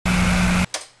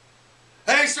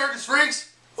circus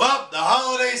freaks, well, the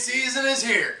holiday season is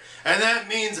here, and that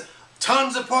means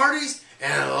tons of parties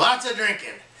and lots of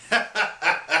drinking.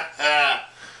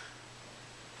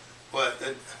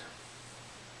 What?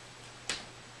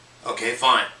 Okay,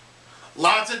 fine.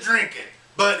 Lots of drinking.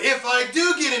 But if I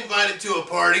do get invited to a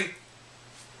party,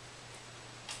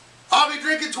 I'll be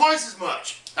drinking twice as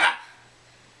much.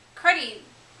 Cruddy,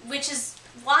 which is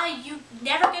why you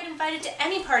never get invited to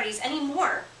any parties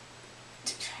anymore.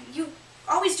 You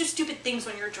always do stupid things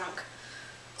when you're drunk.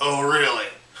 Oh, really?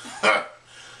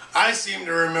 I seem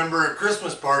to remember a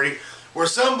Christmas party where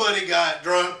somebody got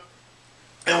drunk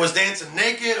and was dancing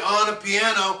naked on a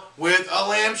piano with a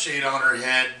lampshade on her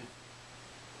head.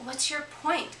 What's your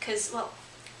point? Because, well,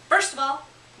 first of all,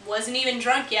 wasn't even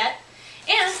drunk yet,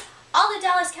 and all the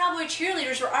Dallas Cowboy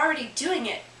cheerleaders were already doing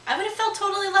it. I would have felt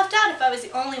totally left out if I was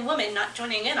the only woman not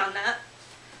joining in on that.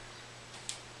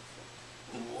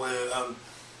 Well,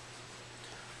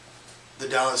 the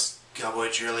Dallas Cowboy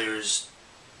cheerleaders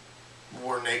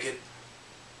were naked.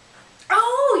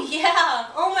 Oh, yeah.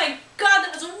 Oh, my God.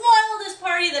 That was the wildest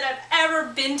party that I've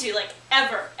ever been to. Like,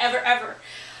 ever, ever, ever.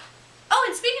 Oh,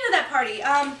 and speaking of that party,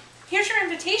 here's your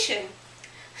invitation.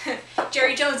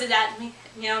 Jerry Jones did that.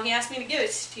 You know, he asked me to give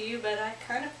it to you, but I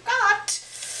kind of forgot.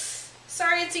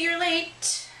 Sorry it's a year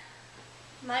late.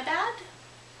 My bad?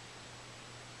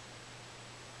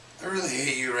 I really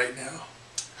hate you right now.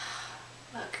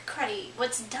 Look, Cruddy,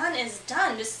 what's done is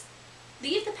done. Just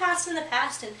leave the past in the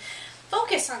past and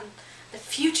focus on the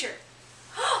future.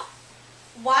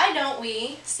 Why don't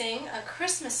we sing a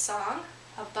Christmas song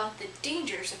about the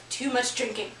dangers of too much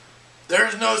drinking?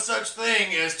 There's no such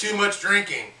thing as too much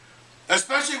drinking.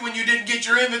 Especially when you didn't get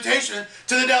your invitation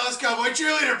to the Dallas Cowboy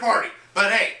cheerleader party.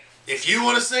 But hey, if you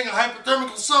want to sing a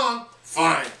hypothermical song,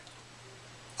 fine.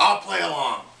 I'll play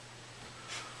along.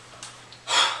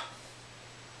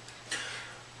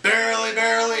 Barely,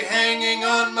 barely hanging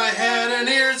on my head and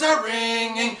ears are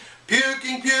ringing.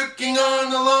 Puking, puking on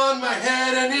the lawn, my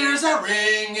head and ears are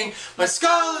ringing. My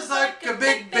skull is like a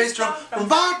big bass drum from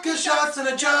vodka shots and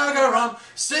a jug of rum.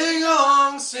 Sing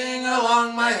along,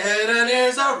 my head and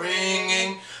ears are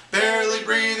ringing. Barely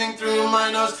breathing through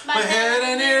my nose, my head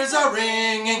and ears are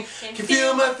ringing. Can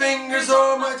feel my fingers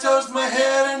or my toes, my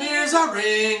head and ears are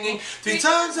ringing. 3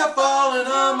 times I've fallen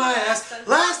on my ass,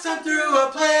 last time through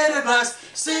a plate of glass.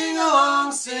 Sing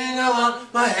along,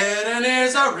 my head and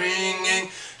ears are ringing.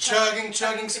 Chugging,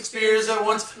 chugging 6 beers at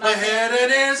once, my head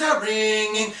and ears are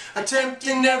ringing.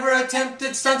 Attempting never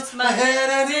attempted stunts, my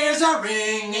head and ears are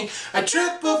ringing. I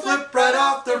triple flip right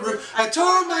off the roof, I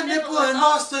tore my nipple and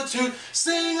lost a tooth.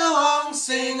 Sing along,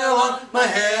 my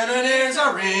head and ears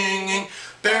are ringing.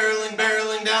 Barreling,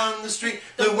 barreling down the street,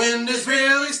 the wind is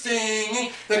really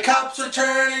stinging. The cops are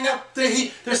turning up the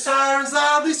heat, their sirens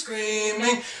loudly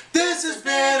screaming. This has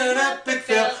been an epic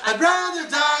fail, I'd rather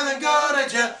die than go to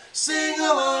jail. Sing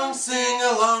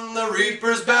along, the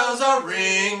Reaper's bells are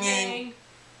ringing.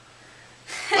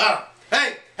 Wow.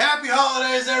 Hey, happy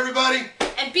holidays, everybody.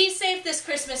 And be safe this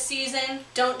Christmas season.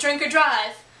 Don't drink or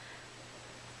drive.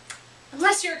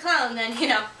 Unless you're a clown, then, you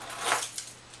know,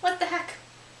 what the heck.